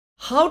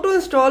how to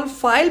install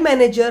File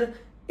Manager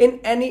in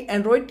any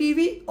Android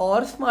TV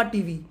or Smart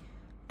TV.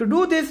 To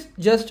do this,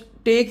 just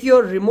take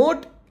your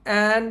remote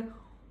and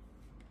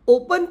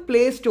open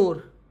Play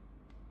Store.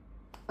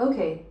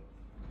 Okay.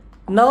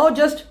 Now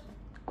just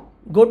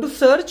go to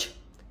search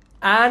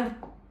and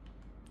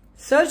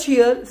search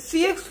here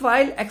CX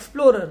File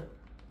Explorer.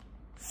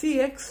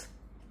 CX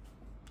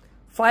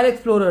File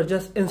Explorer,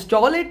 just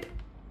install it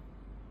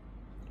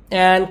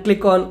and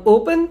click on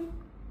open.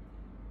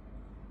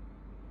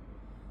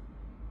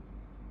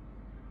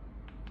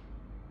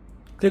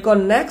 Click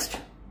on next.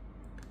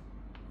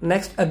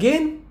 Next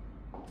again.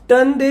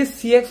 Turn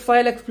this CX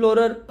File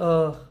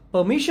Explorer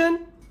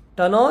permission,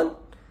 turn on,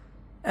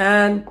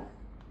 and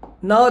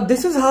now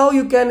this is how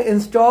you can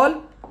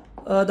install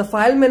the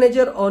file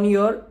manager on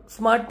your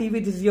smart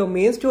TV. This is your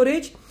main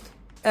storage,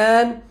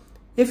 and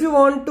if you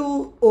want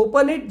to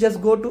open it,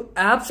 just go to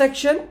app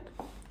section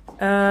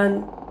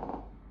and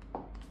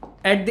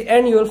at the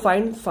end you will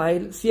find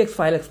file CX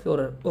File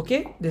Explorer.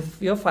 Okay, this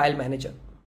is your file manager.